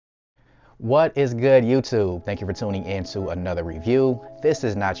What is good, YouTube? Thank you for tuning in to another review. This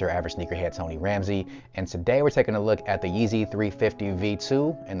is not your average sneakerhead, Tony Ramsey, and today we're taking a look at the Yeezy 350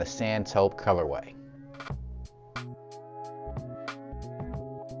 V2 in the Sand Taupe colorway.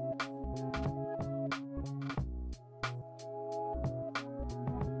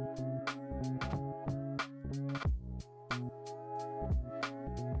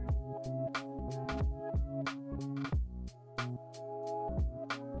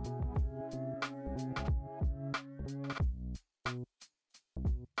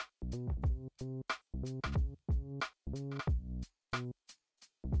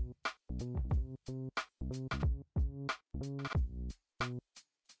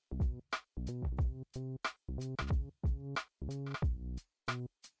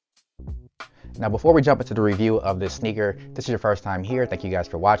 Now, before we jump into the review of this sneaker, this is your first time here, thank you guys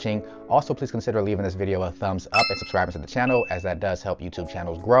for watching. Also, please consider leaving this video a thumbs up and subscribing to the channel, as that does help YouTube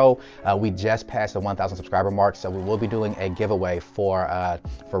channels grow. We just passed the 1,000 subscriber mark, so we will be doing a giveaway for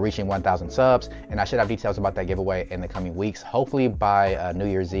reaching 1,000 subs, and I should have details about that giveaway in the coming weeks, hopefully by New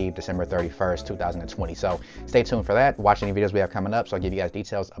Year's Eve, December 31st, 2020. So stay tuned for that. Watch any videos we have coming up, so I'll give you guys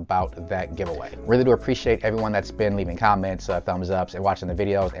details about that giveaway. Really do appreciate everyone that's been leaving comments, thumbs ups, and watching the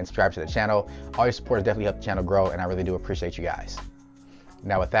videos and subscribe to the channel. All your support has definitely helped the channel grow, and I really do appreciate you guys.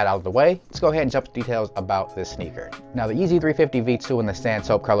 Now, with that out of the way, let's go ahead and jump to details about this sneaker. Now, the Yeezy 350 V2 in the Sand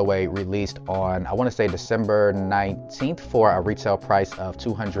Taupe colorway released on, I want to say, December 19th for a retail price of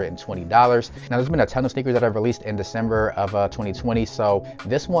 $220. Now, there's been a ton of sneakers that have released in December of 2020, so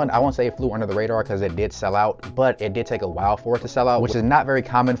this one, I won't say it flew under the radar because it did sell out, but it did take a while for it to sell out, which is not very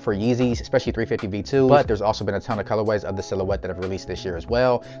common for Yeezys, especially 350 V2, but there's also been a ton of colorways of the silhouette that have released this year as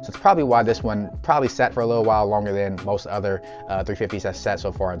well, so it's probably why this one probably sat for a little while longer than most other 350s have sat so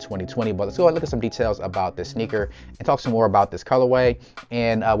far in 2020. But let's go ahead and look at some details about this sneaker and talk some more about this colorway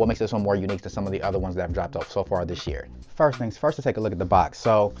and what makes this one more unique to some of the other ones that have dropped off so far this year. First things first, to take a look at the box.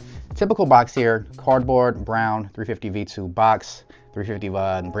 So typical box here, cardboard brown 350 V2 box,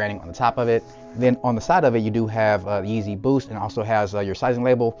 350 branding on the top of it. Then on the side of it, you do have Yeezy Boost, and also has your sizing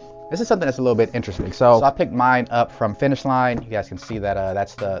label. This is something that's a little bit interesting. So I picked mine up from Finish Line. You guys can see that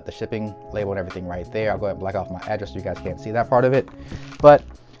that's the shipping label and everything right there. I'll go ahead and black off my address so you guys can't see that part of it. But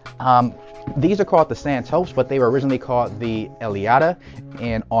these are called the Sand Taupes, but they were originally called the Eliada.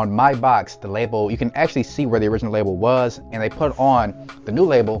 And on my box, the label, you can actually see where the original label was, and they put on the new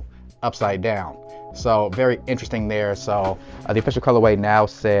label upside down. So very interesting there. So the official colorway now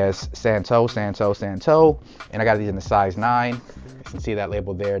says Sand Taupe, Sand Taupe, Sand Taupe, and I got these in the size 9. You can see that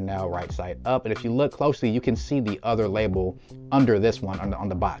label there now, right side up. And if you look closely, you can see the other label under this one on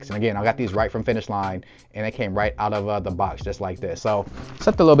the box. And again, I got these right from Finish Line, and they came right out of the box just like this. So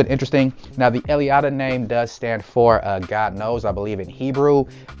something a little bit interesting. Now, the Eliada name does stand for God knows, I believe, in Hebrew,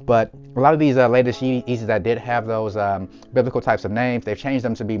 but a lot of these latest Yeezys that did have those biblical types of names, they've changed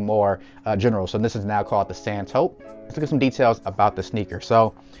them to be more general. So this is now called the Sand Taupe. Let's look at some details about the sneaker.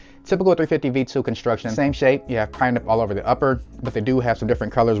 So typical 350 V2 construction, same shape. You have primeknit all over the upper, but they do have some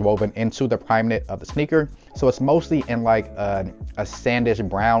different colors woven into the primeknit of the sneaker. So it's mostly in like a sandish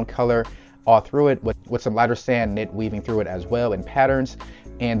brown color all through it, with some lighter sand knit weaving through it as well in patterns.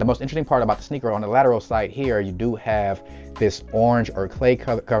 And the most interesting part about the sneaker, on the lateral side here, you do have this orange or clay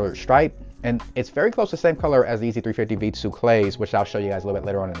colored stripe. And it's very close to the same color as the Yeezy 350 V2 clays, which I'll show you guys a little bit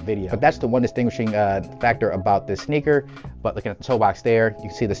later on in the video. But that's the one distinguishing factor about this sneaker. But looking at the toe box there, you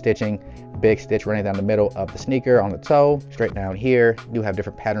can see the stitching, big stitch running down the middle of the sneaker on the toe, straight down here. You do have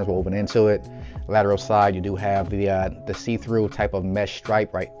different patterns woven into it. Lateral side, you do have the see-through type of mesh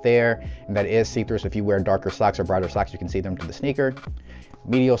stripe right there, and that is see-through, so if you wear darker socks or brighter socks, you can see them through the sneaker.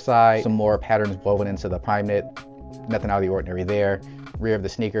 Medial side, some more patterns woven into the primeknit, nothing out of the ordinary there. Rear of the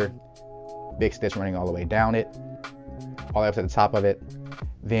sneaker, big stitch running all the way down it, all the way up to the top of it.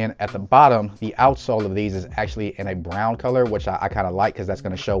 Then at the bottom, the outsole of these is actually in a brown color, which I kind of like, because that's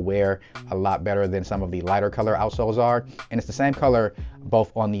going to show wear a lot better than some of the lighter color outsoles are. And it's the same color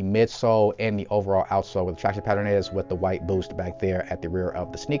both on the midsole and the overall outsole, where the traction pattern is, with the white boost back there at the rear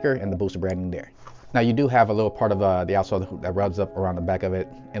of the sneaker and the boost branding there. Now, you do have a little part of the outsole that rubs up around the back of it,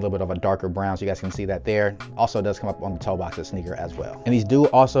 and a little bit of a darker brown, so you guys can see that there. Also does come up on the toe box of the sneaker as well. And these do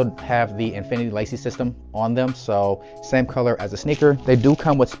also have the infinity lacy system on them, so same color as the sneaker. They do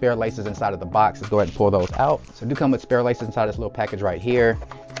come with spare laces inside of the box. Let's go ahead and pull those out. So they do come with spare laces inside this little package right here.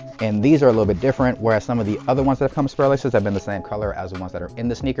 And these are a little bit different, whereas some of the other ones that have come with square laces have been the same color as the ones that are in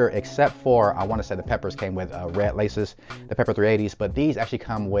the sneaker, except for, I want to say the Peppers came with red laces, the Pepper 380s, but these actually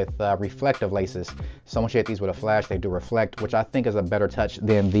come with reflective laces. So once you hit these with a flash, they do reflect, which I think is a better touch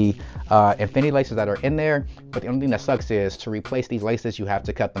than the infinity laces that are in there. But the only thing that sucks is to replace these laces, you have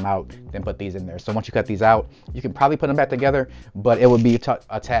to cut them out, then put these in there. So once you cut these out, you can probably put them back together, but it would be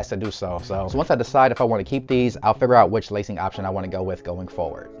a task to do so. So once I decide if I want to keep these, I'll figure out which lacing option I want to go with going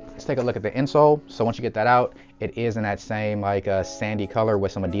forward. Let's take a look at the insole. So once you get that out, it is in that same like sandy color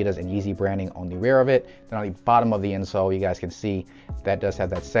with some Adidas and Yeezy branding on the rear of it. Then on the bottom of the insole, you guys can see that does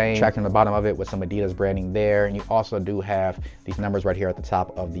have that same tracking on the bottom of it with some Adidas branding there. And you also do have these numbers right here at the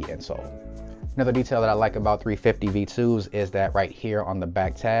top of the insole. Another detail that I like about 350 V2s is that right here on the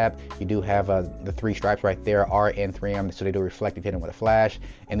back tab, you do have the 3 stripes right there are in 3M, so they do reflect if you hit them with a flash.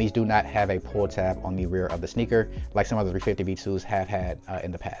 And these do not have a pull tab on the rear of the sneaker like some of the 350 V2s have had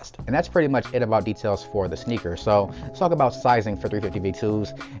in the past. And that's pretty much it about details for the sneaker. So let's talk about sizing for 350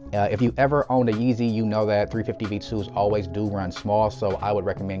 V2s. If you ever owned a Yeezy, you know that 350 V2s always do run small, so I would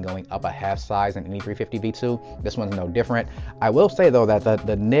recommend going up a half size in any 350 V2. This one's no different. I will say though that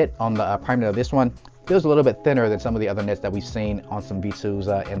the knit on the prime knit of this one feels a little bit thinner than some of the other knits that we've seen on some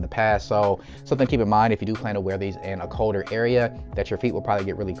V2s in the past. So something to keep in mind if you do plan to wear these in a colder area, that your feet will probably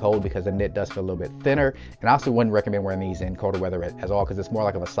get really cold because the knit does feel a little bit thinner. And I also wouldn't recommend wearing these in colder weather at all because it's more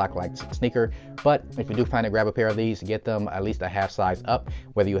like of a sock-like sneaker. But if you do plan to grab a pair of these, get them at least a half size up.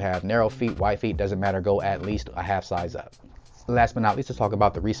 Whether you have narrow feet, wide feet, doesn't matter, go at least a half size up. Last but not least, let's talk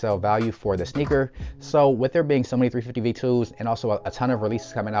about the resale value for the sneaker. So with there being so many 350 V2s and also a ton of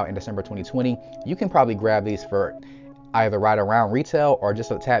releases coming out in December 2020, you can probably grab these for either right around retail or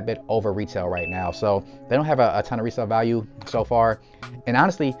just a tad bit over retail right now. So they don't have a ton of resale value so far. And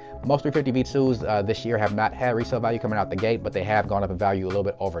honestly, most 350 V2s this year have not had resale value coming out the gate, but they have gone up in value a little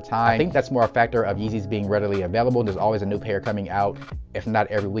bit over time. I think that's more a factor of Yeezys being readily available. There's always a new pair coming out, if not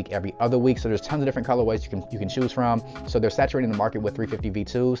every week, every other week. So there's tons of different colorways you can choose from. So they're saturating the market with 350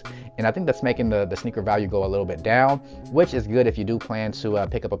 V2s. And I think that's making the sneaker value go a little bit down, which is good if you do plan to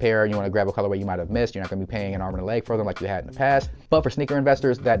pick up a pair and you want to grab a colorway you might have missed. You're not going to be paying an arm and a leg for them like you had in the past. But for sneaker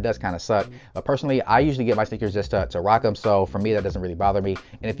investors, that does kind of suck. But personally, I usually get my sneakers just to rock them. So for me, that doesn't really bother me.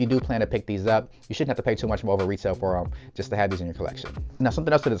 And if you do plan to pick these up, you shouldn't have to pay too much more over retail for them just to have these in your collection. Now,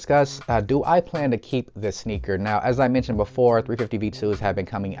 something else to discuss, do I plan to keep this sneaker? Now, as I mentioned before, 350 V2s have been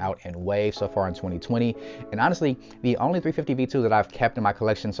coming out in waves so far in 2020. And honestly, the only 350 V2 that I've kept in my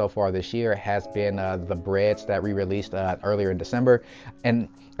collection so far this year has been the Breads that re-released earlier in December. And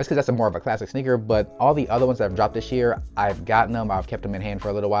that's because that's more of a classic sneaker, but all the other ones that have dropped this year, I've gotten them, I've kept them in hand for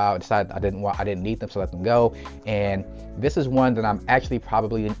a little while. I decided I didn't need them, so let them go. And this is one that I'm actually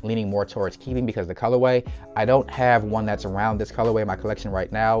probably leaning more towards keeping because the colorway, I don't have one that's around this colorway in my collection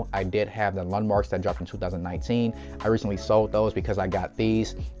right now. I did have the Landmarks that dropped in 2019. I recently sold those because I got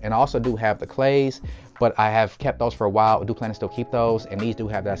these, and I also do have the Clays, but I have kept those for a while. I do plan to still keep those, and these do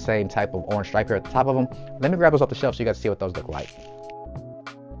have that same type of orange stripe here at the top of them. Let me grab those off the shelf so you guys see what those look like.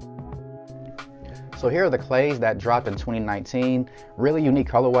 So here are the Clays that dropped in 2019. Really unique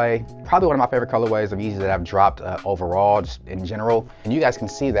colorway. Probably one of my favorite colorways of Yeezy that have dropped overall, just in general. And you guys can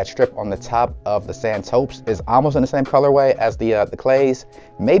see that strip on the top of the Sand Taupes is almost in the same colorway as the Clays.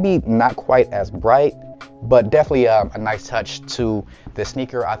 Maybe not quite as bright, but definitely a nice touch to the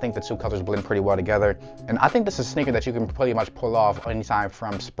sneaker. I think the two colors blend pretty well together. And I think this is a sneaker that you can pretty much pull off anytime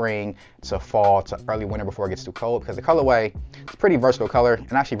from spring to fall to early winter before it gets too cold, because the colorway is a pretty versatile color,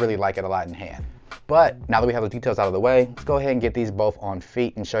 and I actually really like it a lot in hand. But now that we have the details out of the way, let's go ahead and get these both on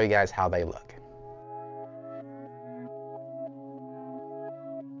feet and show you guys how they look.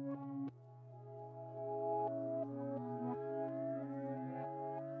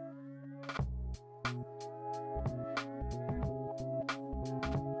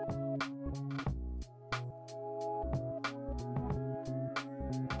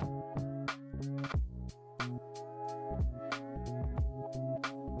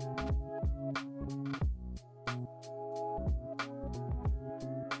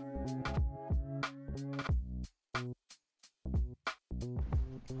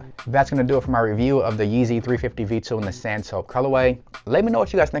 That's going to do it for my review of the Yeezy 350 V2 in the Sand Taupe colorway. Let me know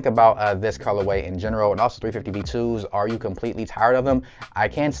what you guys think about this colorway in general, and also 350 V2s. Are you completely tired of them? I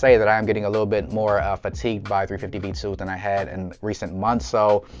can say that I am getting a little bit more fatigued by 350 V2s than I had in recent months,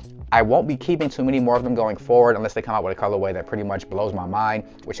 so I won't be keeping too many more of them going forward unless they come out with a colorway that pretty much blows my mind,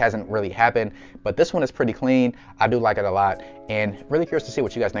 which hasn't really happened. But this one is pretty clean. I do like it a lot, and really curious to see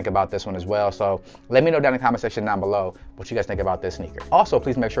what you guys think about this one as well. So let me know down in the comment section down below what you guys think about this sneaker. Also,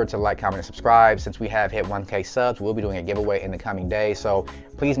 please make sure to like, comment, and subscribe. Since we have hit 1K subs, we'll be doing a giveaway in the coming days. So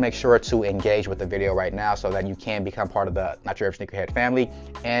please make sure to engage with the video right now so that you can become part of the Not Your Average Sneakerhead family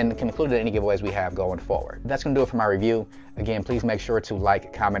and can include it in any giveaways we have going forward. That's gonna do it for my review. Again, please make sure to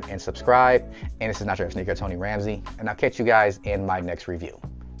like, comment, and subscribe. And this is Not Your Average Sneakerhead, Tony Ramsey, and I'll catch you guys in my next review.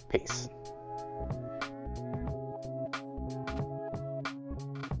 Peace.